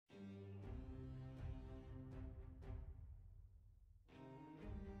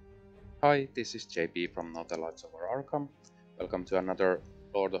Hi, this is JP from LOTR Arkham. Welcome to another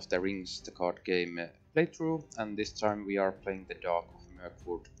Lord of the Rings the card game playthrough, and this time we are playing the Dark of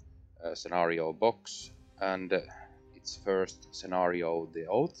Mirkwood scenario box, and its first scenario, the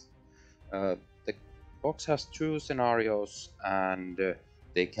Oath. The box has two scenarios, and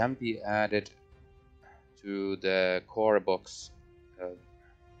they can be added to the core box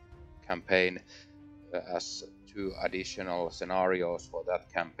campaign as two additional scenarios for that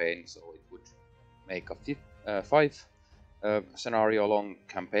campaign, so it would make a 5 scenario long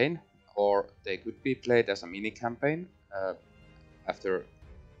campaign, or they could be played as a mini campaign after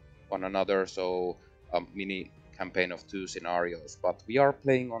one another, so a mini campaign of 2 scenarios. But we are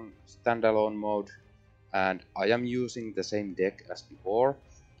playing on standalone mode, and I am using the same deck as before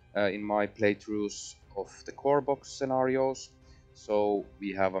in my playthroughs of the core box scenarios. So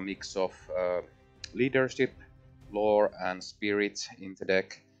we have a mix of leadership, lore and spirit in the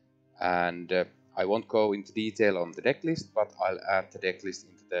deck, and I won't go into detail on the deck list, but I'll add the deck list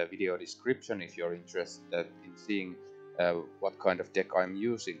into the video description if you're interested in seeing what kind of deck I'm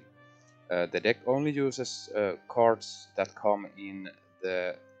using. The deck only uses cards that come in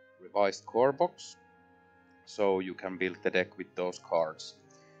the revised core box, so you can build the deck with those cards.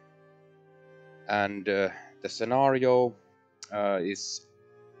 And the scenario is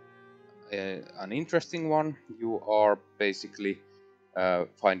an interesting one. You are basically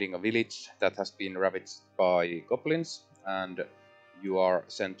finding a village that has been ravaged by goblins, and you are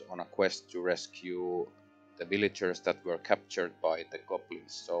sent on a quest to rescue the villagers that were captured by the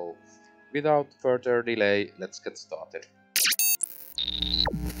goblins. So without further delay, let's get started.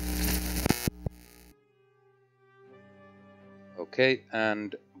 Okay,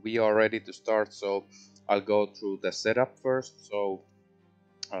 and we are ready to start, so I'll go through the setup first. So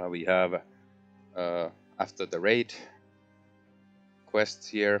we have after the raid quests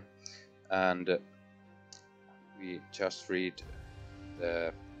here, and we just read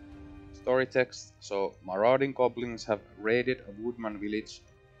the story text. So marauding goblins have raided a woodman village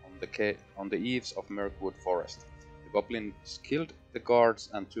on the eaves of Mirkwood Forest. The goblins killed the guards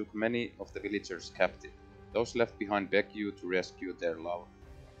and took many of the villagers captive. Those left behind beg you to rescue their loved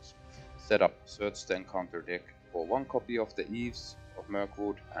ones. Setup: search the encounter deck for 1 copy of the Eaves of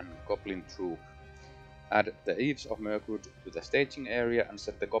Mirkwood and Goblin Troop. Add the Eaves of Mirkwood to the staging area and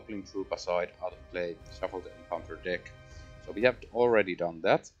set the Goblin Troop aside out of play. Shuffle the encounter deck. So we have already done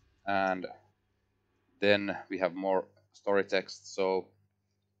that, and then we have more story text. So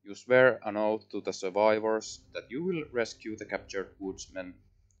you swear an oath to the survivors that you will rescue the captured woodsmen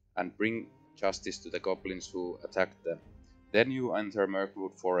and bring justice to the goblins who attacked them. Then you enter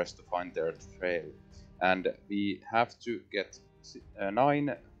Mirkwood Forest to find their trail. And we have to get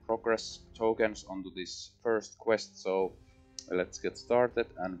 9 progress tokens onto this first quest, so let's get started.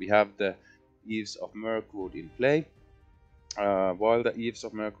 And we have the Eaves of Mirkwood in play. While the Eaves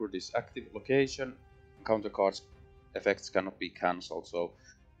of Mirkwood is active location, encounter cards effects cannot be cancelled, so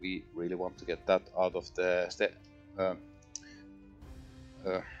we really want to get that out of the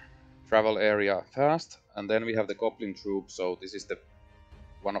travel area fast. And then we have the Goblin Troop, so this is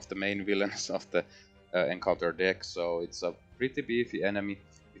one of the main villains of the encounter deck. So it's a pretty beefy enemy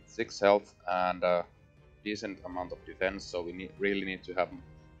with 6 health and a decent amount of defense, so we really need to have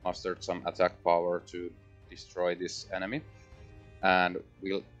mustered some attack power to destroy this enemy, and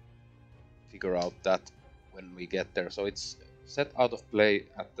we'll figure out that when we get there. So it's set out of play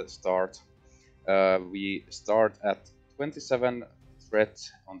at the start. We start at 27 threat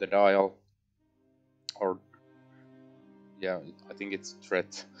on the dial, or yeah, I think it's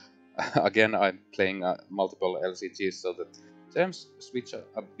threat. Again, I'm playing multiple LCGs, so the terms switch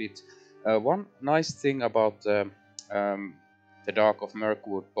a bit. One nice thing about the Dark of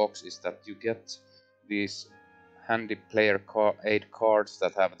Mirkwood box is that you get these handy player aid cards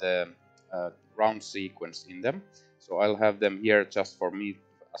that have the round sequence in them. So I'll have them here just for me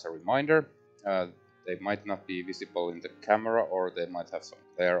as a reminder. They might not be visible in the camera, or they might have some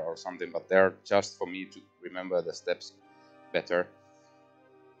glare or something, but they're just for me to remember the steps better.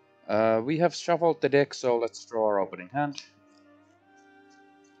 We have shuffled the deck, so let's draw our opening hand.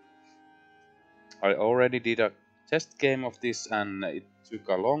 I already did a test game of this, and it took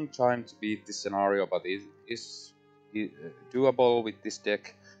a long time to beat this scenario, but it is doable with this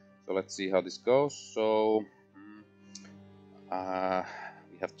deck. So let's see how this goes. So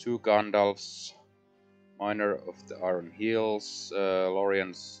we have 2 Gandalfs, Miner of the Iron Hills,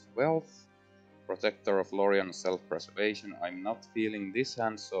 Lorien's Wealth, Protector of Lorien, Self-Preservation. I'm not feeling this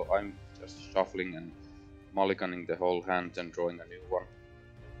hand, so I'm just shuffling and mulliganing the whole hand and drawing a new one.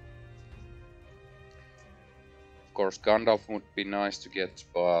 Of course, Gandalf would be nice to get,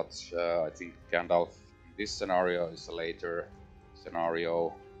 but I think Gandalf in this scenario is a later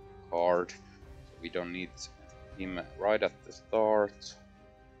scenario card, so we don't need him right at the start.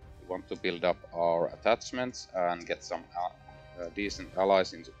 We want to build up our attachments and get some decent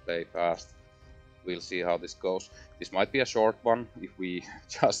allies into play fast. We'll see how this goes. This might be a short one if we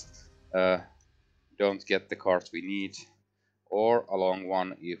just don't get the cards we need, or a long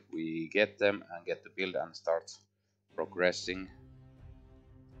one if we get them and get the build and start progressing.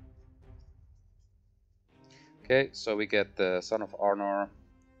 Okay, so we get the Son of Arnor,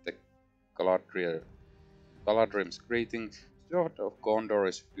 the Galadrim's Greeting, Steward of Gondor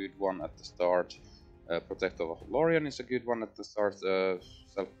is a good one at the start, Protector of Lorien is a good one at the start,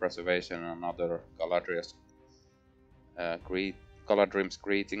 Self-Preservation, another Galadrim's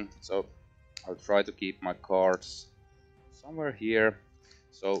Greeting. So I'll try to keep my cards somewhere here.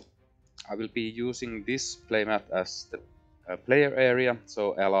 So I will be using this playmat as the player area,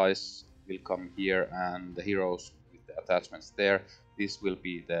 so allies will come here and the heroes with the attachments there. This will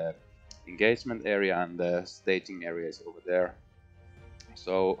be the engagement area and the staging area is over there.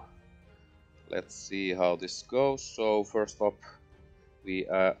 So let's see how this goes. So first up, we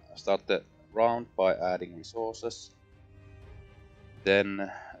start the round by adding resources.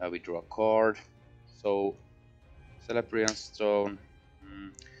 Then we draw a card. So Celebrian Stone.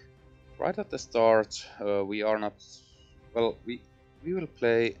 Right at the start, we are not. Well, we will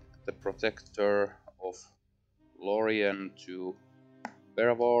play the Protector of Lorien to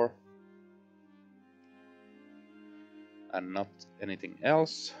Beravor and not anything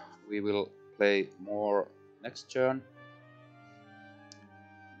else. We will play more next turn.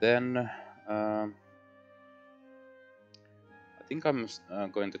 Then I think I'm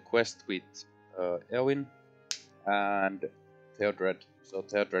going to quest with Elwin and Theodred. So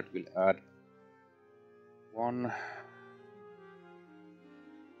Theodred will add one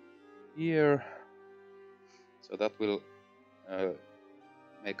here. So that will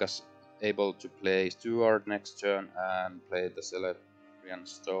make us able to play Steward next turn and play the Celebrian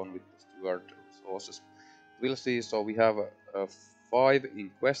Stone with the Steward resources. We'll see. So we have 5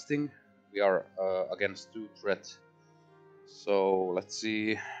 in questing. We are against 2 threat. So let's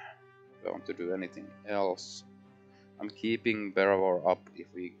see if I want to do anything else. I'm keeping Beravor up if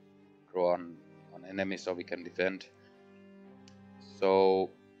we draw on enemy so we can defend.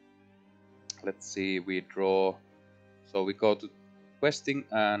 So let's see, we draw. So we go to questing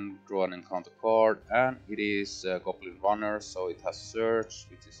and draw an encounter card, and it is Goblin Runners, so it has Search,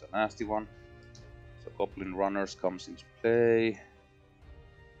 which is a nasty one. So Goblin Runners comes into play.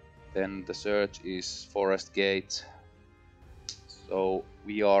 Then the Search is Forest Gate. So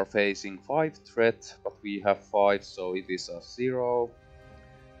we are facing 5 threat, but we have 5, so it is a 0.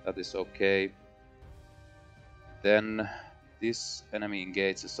 That is okay. Then this enemy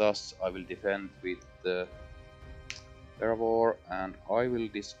engages us. I will defend with the Beravor, and I will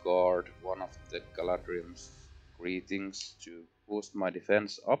discard one of the Galadrim's Greetings to boost my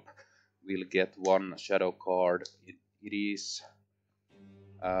defense up. We'll get 1 shadow card. It is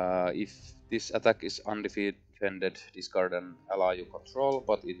if this attack is undefended, discard an ally you control,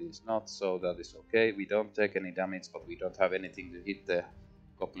 but it is not, so that is okay. We don't take any damage, but we don't have anything to hit the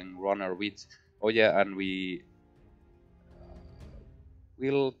Goblin Runner with. Oh yeah, and we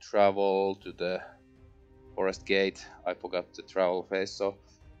will travel to the Forest Gate. I forgot the travel phase, so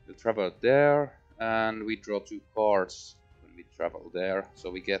we'll travel there, and we draw 2 cards when we travel there. So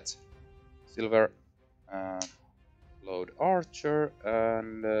we get Silver Load Archer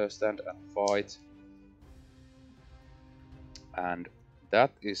and Stand and Fight, and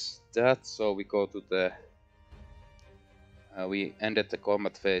that is that. So we go to the we ended the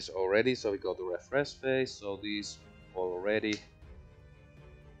combat phase already, so we go to refresh phase. So these already,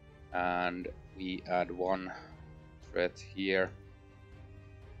 and we add 1 threat here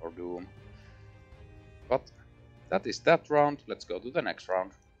for Doom. But that is that round. Let's go to the next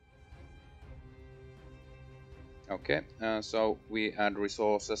round. Okay, so we add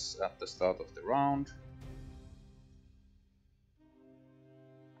resources at the start of the round.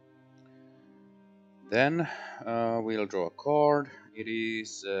 Then we'll draw a card. It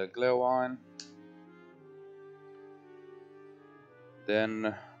is Glewine.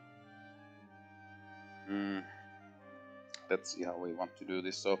 Then let's see how we want to do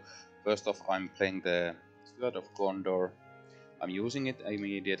this. So first off, I'm playing the Steward of Gondor. I'm using it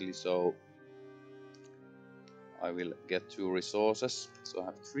immediately, so I will get 2 resources. So I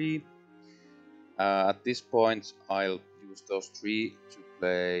have 3. At this point, I'll use those 3 to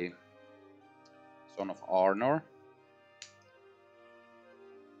play Son of Arnor.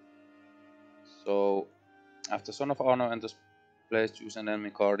 So After Son of Honor enters play, choose an enemy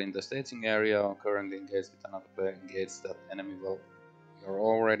card in the staging area or currently engaged with another player. Engage that enemy. Well, you're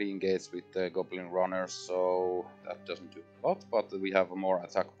already engaged with the Goblin Runners, so that doesn't do a lot, but we have more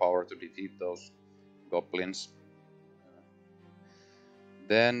attack power to defeat those goblins.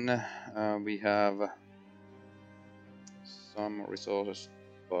 Then we have some resources,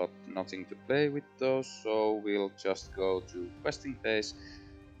 but nothing to play with those, so we'll just go to questing phase.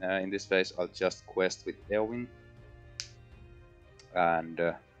 In this phase, I'll just quest with Eowyn,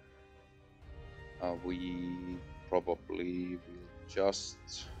 and we probably will just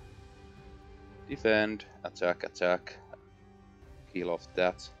defend, attack, kill off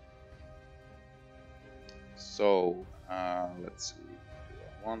that. So let's see, do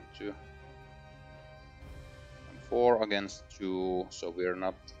I want to? I'm 4 against 2, so we're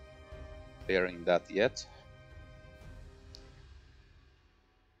not clearing that yet.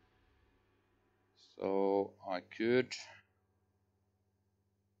 So I could,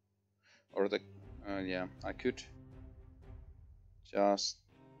 or the yeah, I could just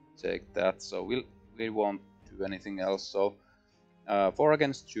take that. So we won't do anything else. So 4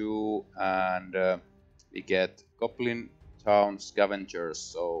 against 2, and we get Goblin Town Scavengers.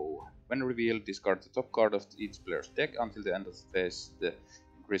 So when revealed, discard the top card of each player's deck until the end of the phase. The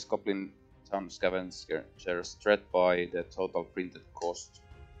increase Goblin Town Scavengers threat by the total printed cost.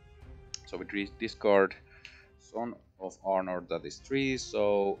 So we discard Son of Honor, that is 3,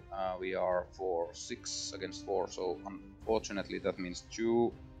 so we are 6 against 4, so unfortunately that means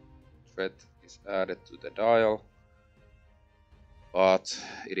 2 threat is added to the dial, but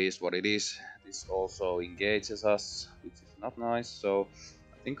it is what it is. This also engages us, which is not nice, so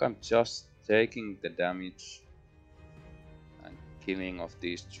I think I'm just taking the damage and killing of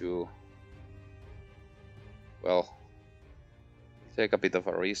these 2. Well, we take a bit of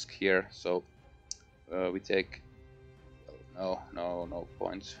a risk here, so we take... No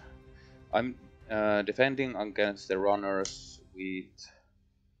points. I'm defending against the runners with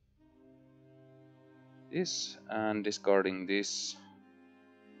this and discarding this.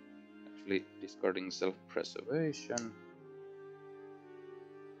 Actually, discarding self-preservation.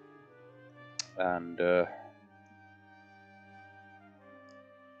 And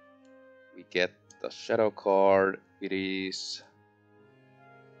we get the shadow card. It is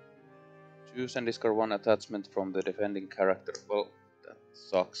choose and discard 1 attachment from the defending character. Well, that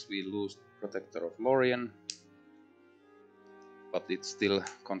sucks. We lose Protector of Lorien, but it still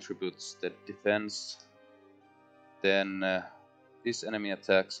contributes the defense. Then this enemy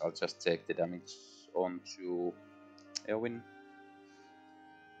attacks, I'll just take the damage onto Eowyn.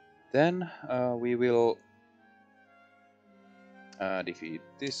 Then we will defeat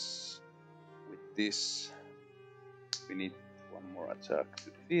this with this. We need 1 more attack to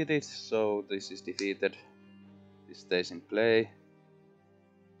defeat it, so this is defeated. This stays in play,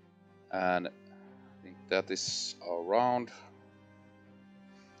 and I think that is our round.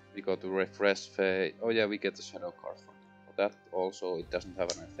 We go to refresh phase. Oh yeah, we get the shadow card for that. Also, it doesn't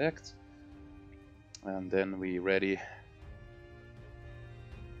have an effect. And then we ready.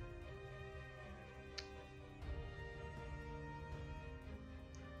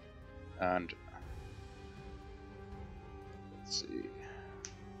 And let's see.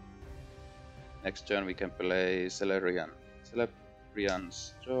 Next turn we can play Celebrian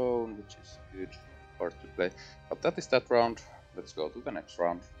Stone, which is a good card to play. But that is that round. Let's go to the next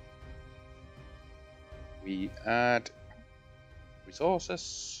round. We add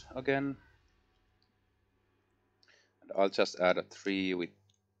resources again. And I'll just add a 3 with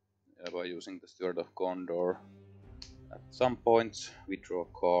by using the Steward of Gondor. At some point we draw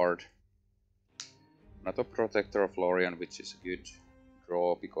a card. Not a Protector of Lorien, which is a good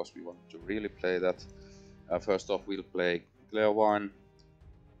draw because we want to really play that. First off, we'll play Gleowine.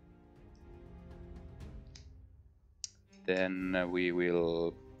 Then we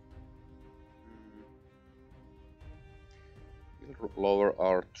will lower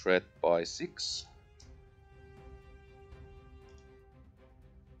our threat by 6.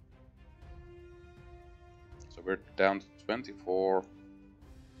 So we're down to 24.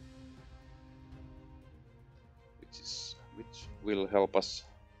 Which will help us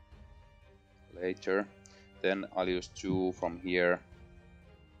later. Then I'll use 2 from here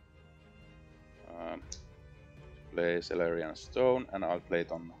to play Celebrian Stone, and I'll play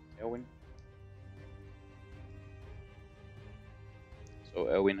it on Eowyn. So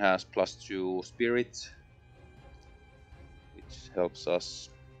Eowyn has +2 Spirit, which helps us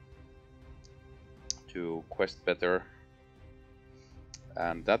to quest better.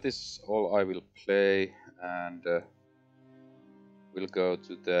 And that is all I will play, and we'll go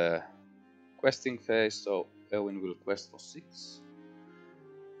to the questing phase. So Eowyn will quest for 6.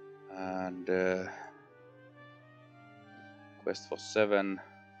 And quest for 7.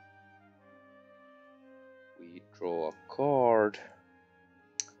 We draw a card.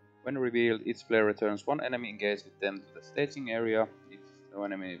 When revealed, each player returns 1 enemy engaged with them to the staging area. If no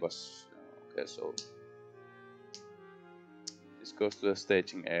enemy was... Okay, so this goes to the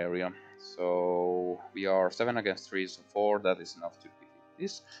staging area. So we are 7 against 3, so 4, that is enough to defeat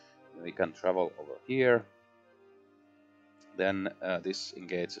this. Then we can travel over here. Then this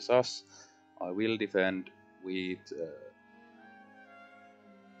engages us. I will defend with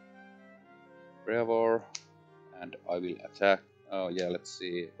Brevor, and I will attack. Oh yeah, let's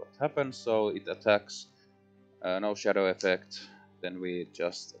see what happens. So it attacks, no shadow effect. Then we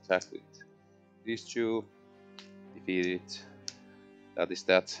just attack with these 2, defeat it. That is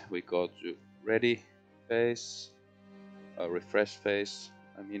that. We go to ready phase, refresh phase,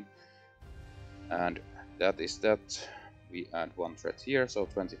 I mean, and that is that. We add 1 threat here, so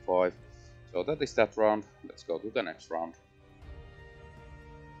 25. So that is that round. Let's go to the next round.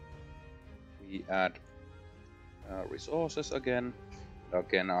 We add resources again.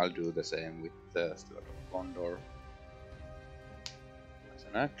 Again, I'll do the same with the Steward of Gondor as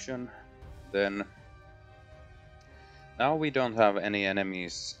an action. Then now we don't have any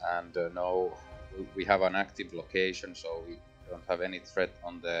enemies, and we have an active location, so we don't have any threat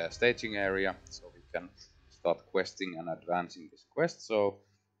on the staging area, so we can start questing and advancing this quest. So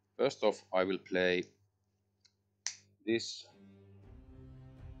first off, I will play this.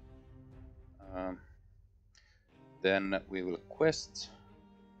 Then we will quest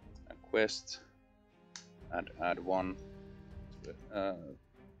and add 1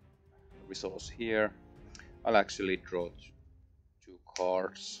 resource here. I'll actually draw 2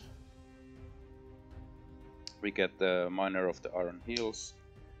 cards. We get the Miner of the Iron Hills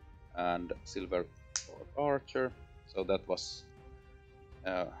and Silver Archer. So that was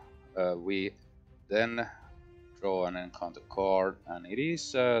we then draw an encounter card, and it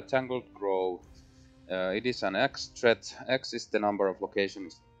is Tangled Grove. It is an X threat. X is the number of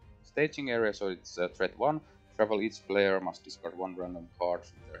locations staging area, so it's threat 1. Travel, each player must discard 1 random card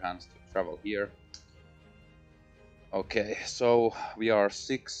from their hands to travel here. Okay, so we are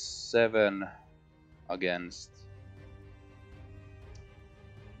 6-7 against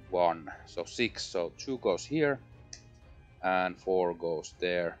 1. So 6, so 2 goes here and 4 goes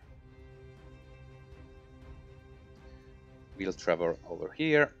there. We'll travel over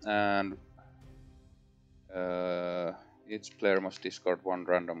here, and each player must discard 1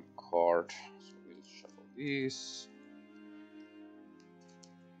 random card. So we'll shuffle these.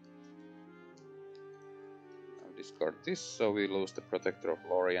 Now discard this, so we lose the Protector of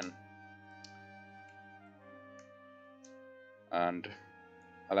Lorien. And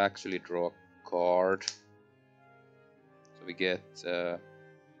I'll actually draw a card. So we get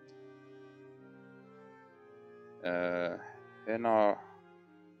Henamart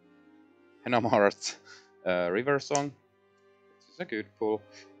River Song, which is a good pull.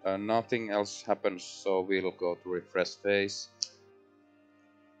 Nothing else happens, so we'll go to refresh phase.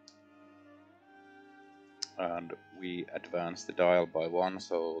 And we advance the dial by 1,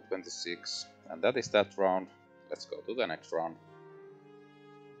 so 26. And that is that round. Let's go to the next round.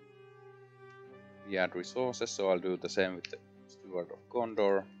 We add resources, so I'll do the same with the Steward of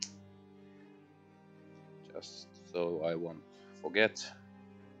Gondor. Just so I won't forget.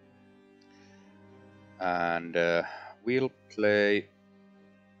 And we'll play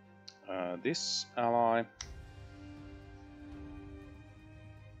this ally.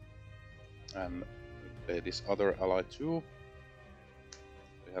 And we'll play this other ally too.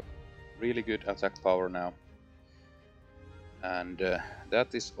 We have really good attack power now. And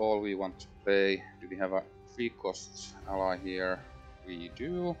that is all we want to play. Do we have a 3-cost ally here? We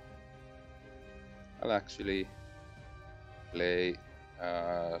do. I'll actually play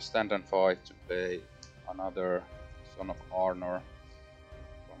stand and fight to play another Son of Arnor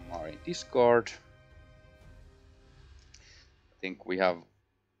from our discard. I think we have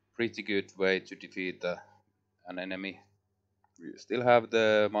pretty good way to defeat an enemy. We still have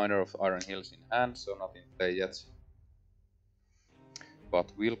the Miner of Iron Hills in hand, so not in play yet.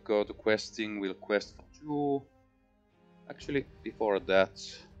 But we'll go to questing, we'll quest for 2. Actually, before that,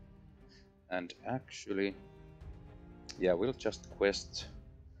 and actually, yeah, we'll just quest.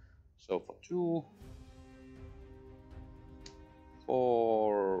 So for 2,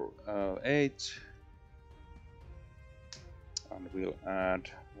 4, 8, and we'll add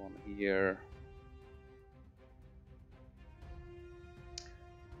 1 here.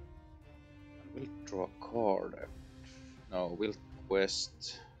 And we'll draw a card. No, we'll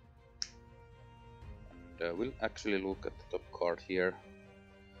quest, we'll actually look at the top card here.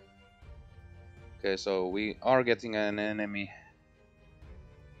 Okay, so we are getting an enemy.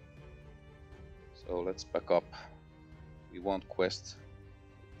 So let's back up. We won't quest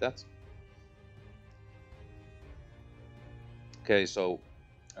that. Okay, so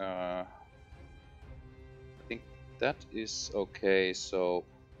I think that is okay. So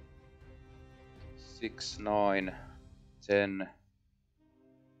 6, 9, 10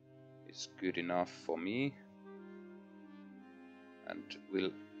 is good enough for me. And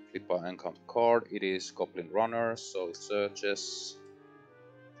we'll flip our encounter card. It is Goblin Runner, so it searches.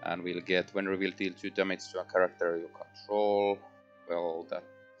 And we'll get, when revealed, deal 2 damage to a character you control. Well, that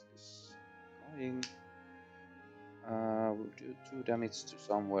is annoying. We'll do 2 damage to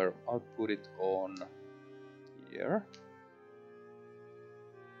somewhere. I'll put it on here.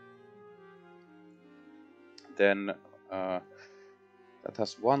 Then that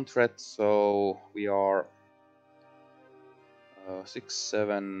has 1 threat, so we are 6,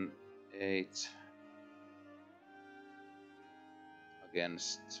 7, 8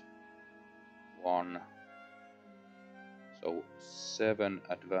 against 1. So 7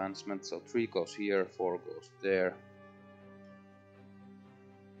 advancement, so 3 goes here, 4 goes there.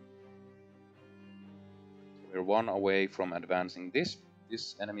 We're 1 away from advancing this.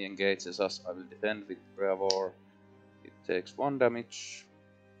 This enemy engages us. I will defend with Bravor. It takes 1 damage,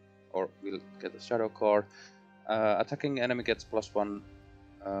 or we'll get a shadow card. Attacking enemy gets +1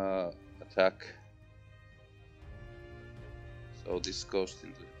 attack. So this goes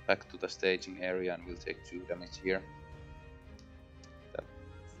back to the staging area and we'll take 2 damage here. That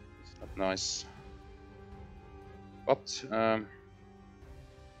is not nice. But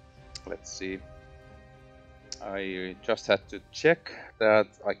let's see. I just had to check that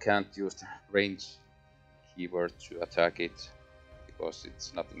I can't use the range keyword to attack it because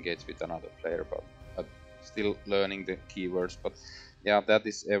it's not engaged with another player, but I'm still learning the keywords. But yeah, that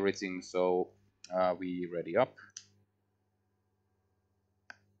is everything. So we ready up.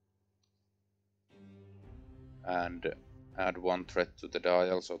 And add 1 threat to the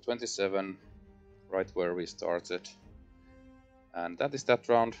dial, so 27, right where we started. And that is that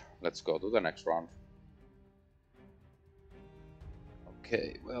round. Let's go to the next round.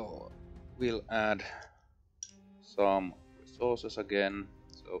 Okay, well, we'll add some resources again.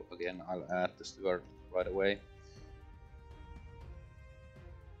 So again, I'll add the steward right away.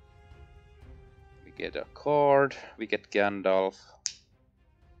 We get a card, we get Gandalf.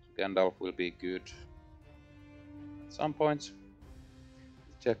 Gandalf will be good at some point.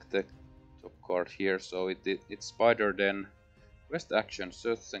 Check the top card here, so it's Spider Den. Quest action,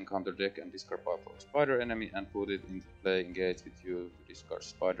 search the encounter deck and discard pile for a spider enemy and put it into play, engage with you, discard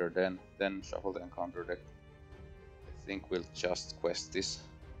Spider Den, then shuffle the encounter deck. I think we'll just quest this.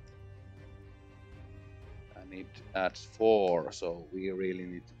 And it adds 4, so we really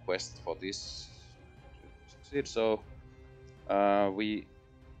need to quest for this to succeed. So we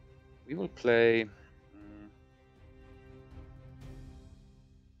will play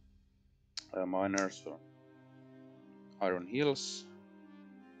Miners or Iron Hills.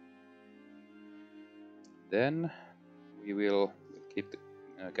 Then we will keep the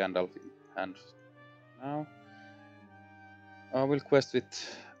Gandalf in hand now. We'll quest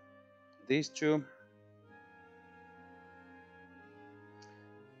with these 2.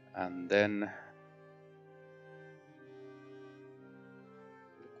 And then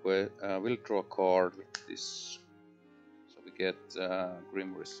we'll draw a card with this. So we get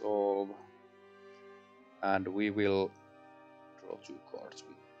Grim Resolve. And we will draw 2 cards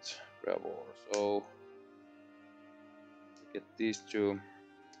with Bravor. So we get these 2.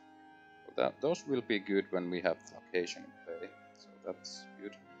 Those will be good when we have the location in play. So that's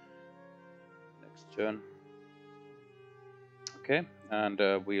good. Next turn. Okay, and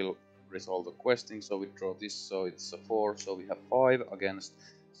we'll resolve the questing. So we draw this, so it's a 4. So we have 5 against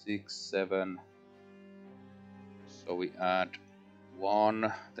 6, 7. So we add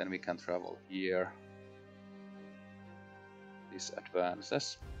 1. Then we can travel here. This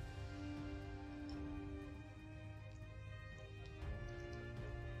advances.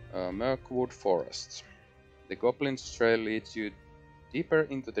 Mirkwood Forest. The Goblin's trail leads you deeper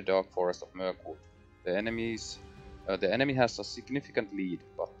into the dark forest of Mirkwood. The enemy has a significant lead,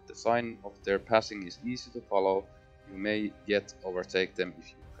 but the sign of their passing is easy to follow. You may yet overtake them if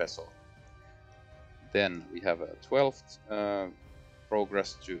you press on. Then we have a 12th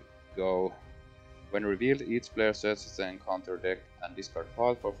progress to go. When revealed, each player searches the encounter deck and discard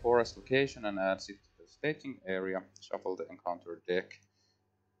pile for forest location and adds it to the staging area. Shuffle the encounter deck.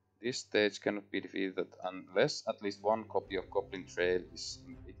 This stage cannot be defeated unless at least 1 copy of Goblin Trail is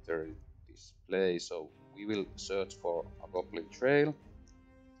in victory display. So we will search for a goblin trail,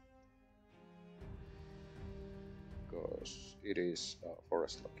 because it is a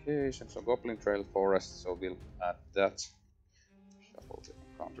forest location, so goblin trail forest, so we'll add that. Shuffle the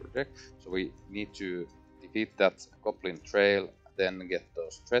encounter deck. So we need to defeat that goblin trail, then get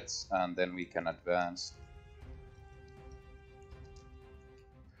those threats, and then we can advance.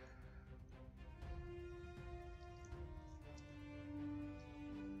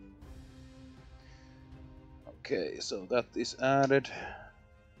 Okay, so that is added,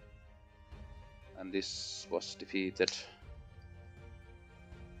 and this was defeated.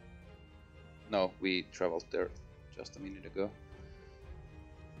 No, we traveled there just a minute ago.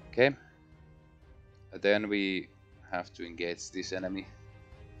 Okay, and then we have to engage this enemy.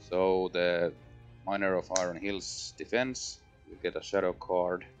 So the Miner of Iron Hills defense will get a shadow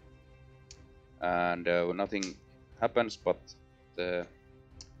card, and nothing happens, but the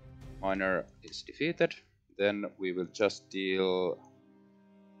miner is defeated. Then we will just deal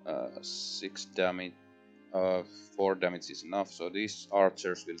 6 damage. 4 damage is enough, so these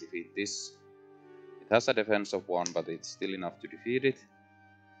archers will defeat this. It has a defense of 1, but it's still enough to defeat it.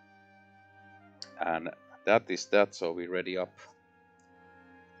 And that is that, so we ready up.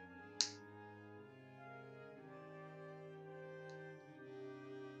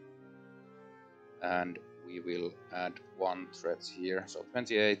 And we will add 1 threat here, so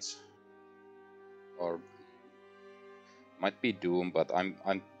 28, or might be Doom, but I'm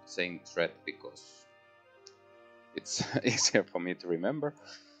saying threat because it's easier for me to remember,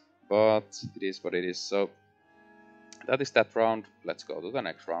 but it is what it is. So that is that round. Let's go to the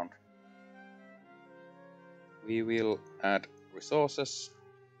next round. We will add resources.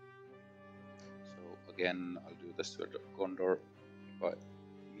 So again, I'll do the Sword of Gondor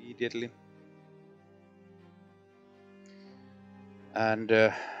immediately. And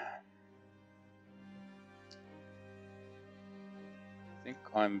I think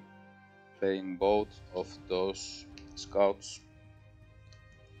I'm playing both of those scouts,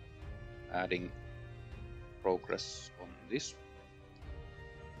 adding progress on this.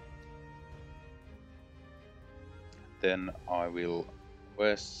 Then I will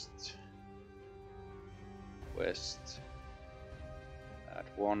west, add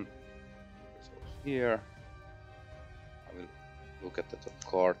 1 resource here. I will look at the top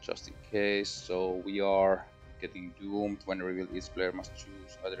card just in case. So we are getting doomed. When revealed, each player must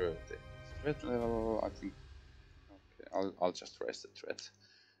choose either the threat level. I think. Okay, I'll just raise the threat.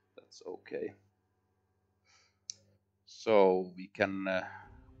 That's okay. So we can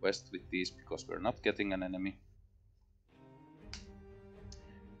west with these because we're not getting an enemy.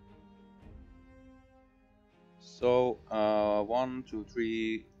 So 1, 2,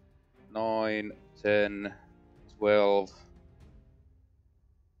 3, 9, 10, 12.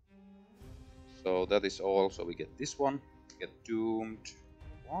 So that is all. So we get this one, get doomed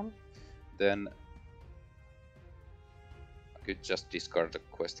 1. Then I could just discard the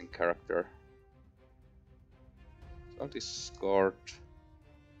questing character. So I'll discard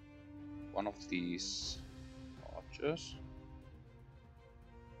one of these archers.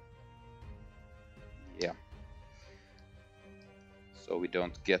 Yeah. So we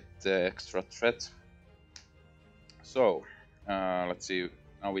don't get the extra threat. So let's see.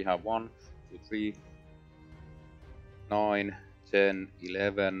 Now we have 1, 2, 3, 9, 10,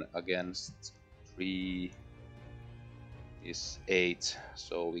 11 against 3 is 8.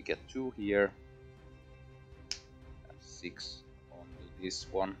 So we get 2 here. 6 on this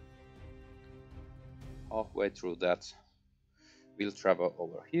one. Halfway through that, we'll travel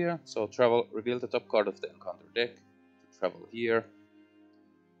over here. So travel, reveal the top card of the encounter deck to travel here.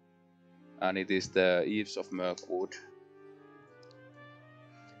 And it is the Eves of Mirkwood.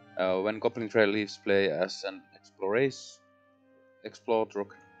 When Goblin Trail leaves play as an explored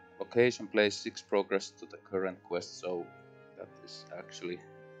location, plays 6 progress to the current quest, so that is actually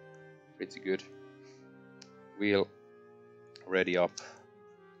pretty good. We'll ready up.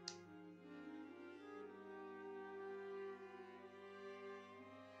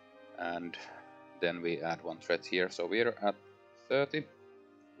 And then we add 1 threat here, so we're at 30,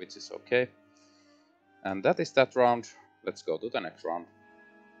 which is okay. And that is that round. Let's go to the next round.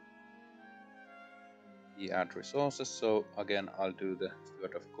 We add resources, so again I'll do the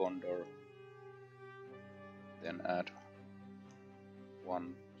Sword of Gondor. Then add 1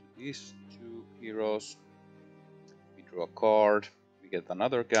 to these 2 heroes. We draw a card. We get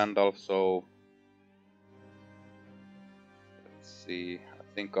another Gandalf, so let's see. I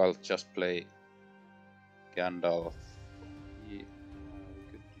think I'll just play Gandalf. We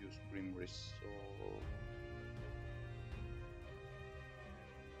could use Grim Resolve.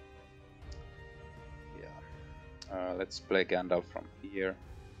 Yeah, Let's play Gandalf from here.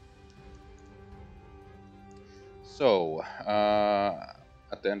 So,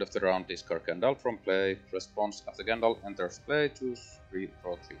 at the end of the round, discard Gandalf from play. Response: after Gandalf enters play, choose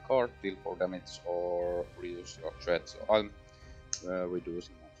draw 3 cards, deal 4 damage, or reduce your threat. So I'm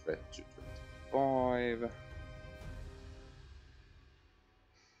reducing my threat to 25.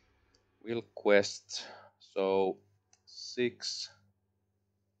 Will quest. So 6,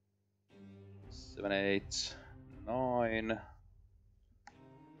 7, 8, 9.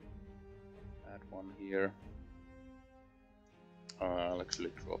 Add one here. I'll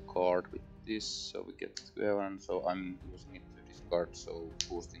actually draw a card with this, so we get 11. So I'm using it to discard, so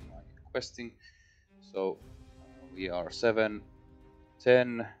boosting my questing. So we are 7,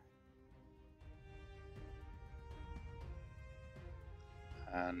 10,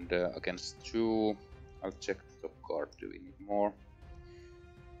 and against 2, I'll check the top card. Do we need more?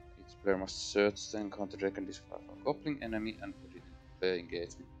 Each player must search the encounter deck and discard a goblin enemy and put it in play,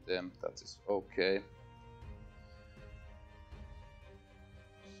 engage with them. That is okay.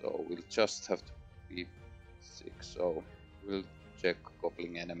 So we'll just have to be 6. So we'll check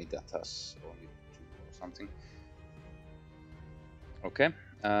goblin enemy that has only 2 or something. Okay,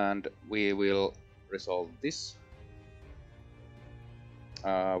 and we will resolve this.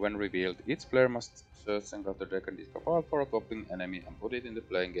 When revealed, each player must search encounter deck and discard file for a goblin enemy and put it in the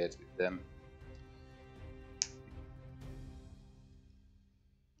play, engage with them.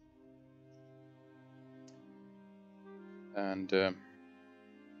 And yeah,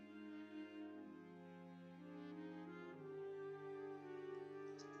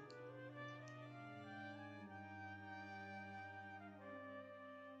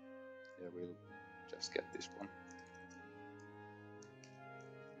 we'll just get this one.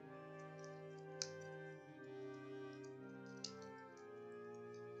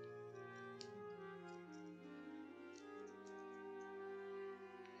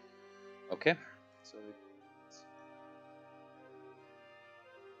 Okay, so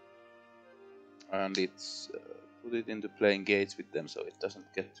and it's put it into play, engage with them, so it doesn't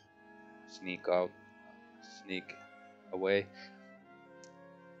get sneak away.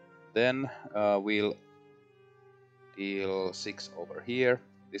 Then we'll deal 6 over here.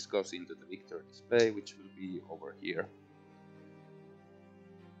 This goes into the victory display, which will be over here,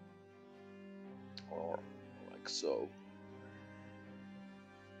 or like so.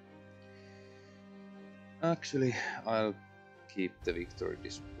 Actually, I'll keep the victory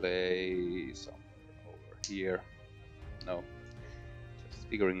display somewhere over here. No, just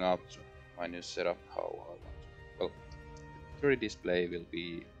figuring out my new setup, how I want to. Well, the victory display will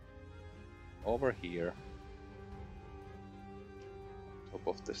be over here, top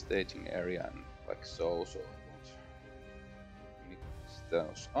of the staging area, and like so. So I won't mix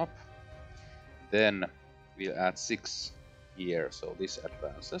those up. Then we'll add 6 here, so this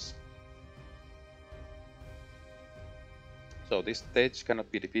advances. So this stage cannot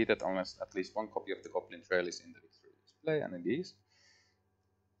be defeated unless at least one copy of the Goblin Trail is in the victory display, and it is.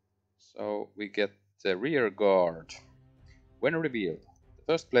 So we get the rear guard. When revealed, the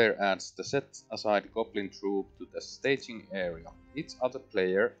first player adds the set aside Goblin troop to the staging area. Each other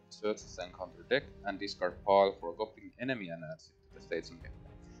player searches the encounter deck and discard pile for a Goblin enemy and adds it to the staging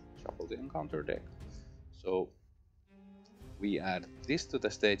area. Shuffle the encounter deck. So we add this to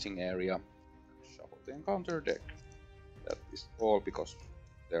the staging area, shuffle the encounter deck. That is all because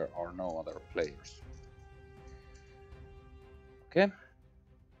there are no other players. Okay.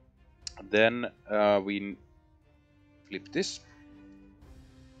 Then we flip this.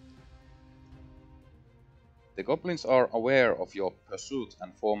 The goblins are aware of your pursuit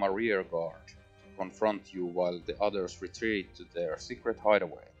and form a rear guard to confront you while the others retreat to their secret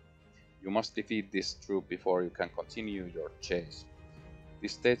hideaway. You must defeat this troop before you can continue your chase.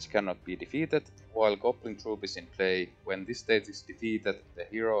 This stage cannot be defeated while Goblin troop is in play. When this stage is defeated, the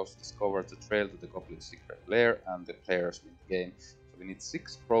heroes discover the trail to the Goblin secret lair and the players win the game. So we need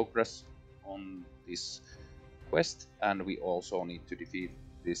 6 progress on this quest, and we also need to defeat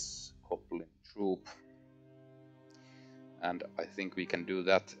this Goblin troop. And I think we can do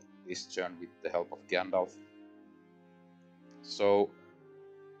that this turn with the help of Gandalf. So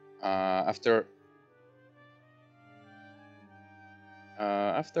after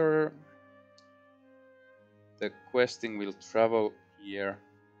the questing will travel here,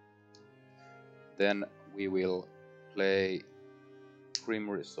 then we will play Grim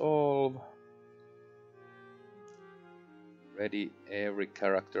Resolve. Ready every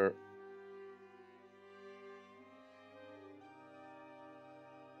character.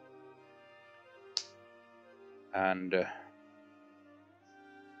 And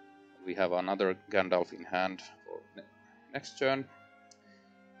we have another Gandalf in hand for next turn.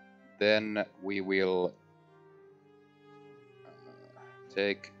 Then we will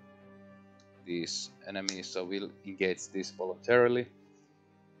take these enemies, so we'll engage this voluntarily.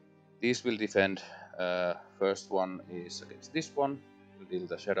 These will defend. First one is against this one. We'll deal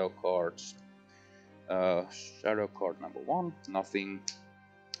the shadow cards. Shadow card number 1, nothing.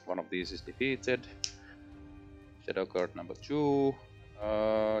 One of these is defeated. Shadow card number 2.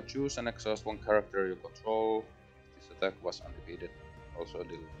 Choose and exhaust one character you control. This attack was undefeated. Also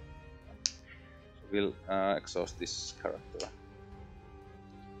deal. So we'll exhaust this character.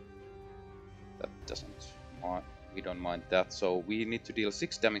 That doesn't. We don't mind that. So we need to deal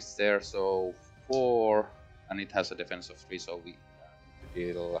 6 damage there. So 4, and it has a defense of 3. So we need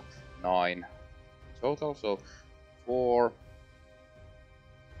to deal 9 total. So 4,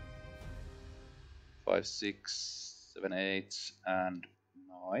 5, 6, 7, 8, and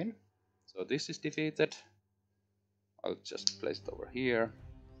 9. So this is defeated. I'll just place it over here.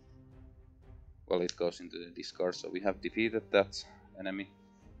 Well, it goes into the discard, so we have defeated that enemy.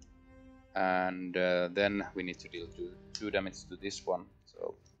 And then we need to deal 2 damage to this one,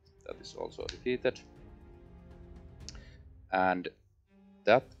 so that is also defeated. And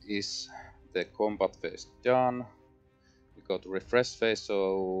that is the combat phase done. We go to refresh phase,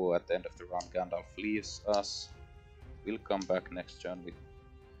 so at the end of the round Gandalf leaves us. We'll come back next turn with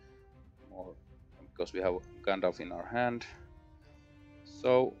more, because we have Gandalf in our hand.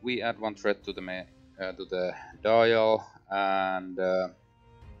 So we add 1 threat to the dial, and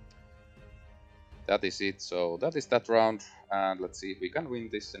that is it. So that is that round, and let's see if we can win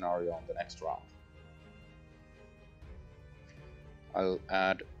this scenario on the next round. I'll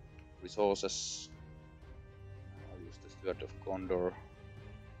add resources. I'll use the Steward of Gondor.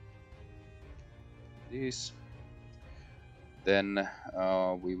 These. Then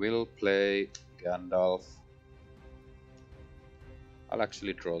we will play Gandalf. I'll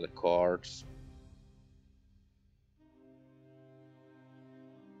actually draw the cards.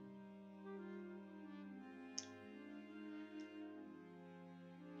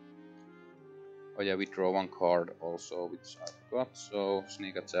 Oh yeah, we draw 1 card also, which I forgot, so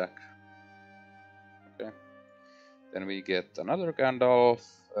sneak attack. Okay. Then we get another Gandalf,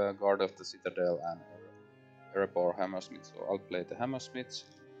 Guard of the Citadel, and Erebor Hammersmith, so I'll play the Hammersmith.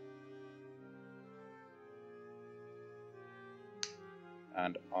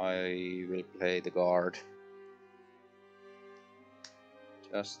 And I will play the Guard.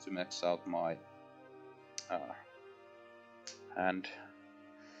 Just to max out my hand.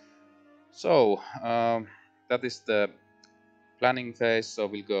 So, that is the planning phase, so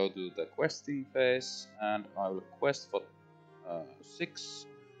we'll go to the questing phase, and I will quest for 6,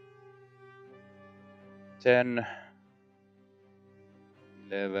 10,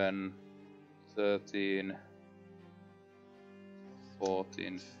 11, 13,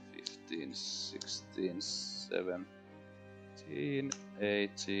 14, 15, 16, 17,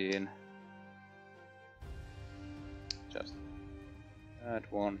 18. Just add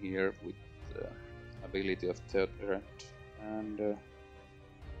 1 here with the ability of third threat, and there's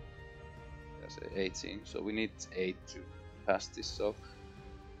 18, so we need 8 to pass this. So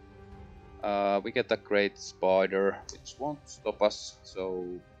we get a great spider, which won't stop us. So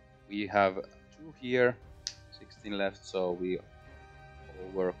we have 2 here, 16 left, so we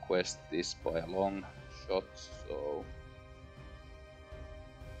over quest this by a long shot. So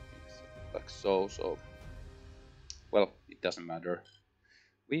like so. So well, it doesn't matter.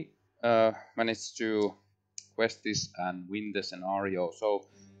 We managed to quest this and win the scenario, so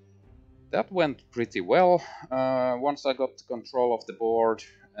that went pretty well. Once I got control of the board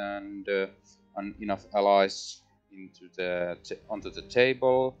and enough allies onto the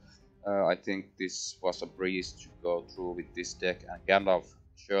table, I think this was a breeze to go through with this deck, and Gandalf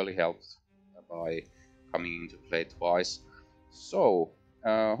surely helped by coming into play twice. So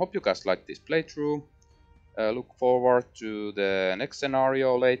hope you guys liked this playthrough. Look forward to the next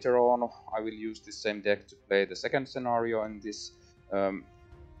scenario later on. I will use this same deck to play the second scenario in this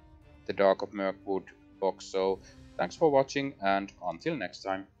the Dark of Mirkwood box. So thanks for watching, and until next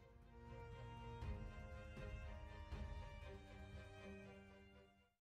time.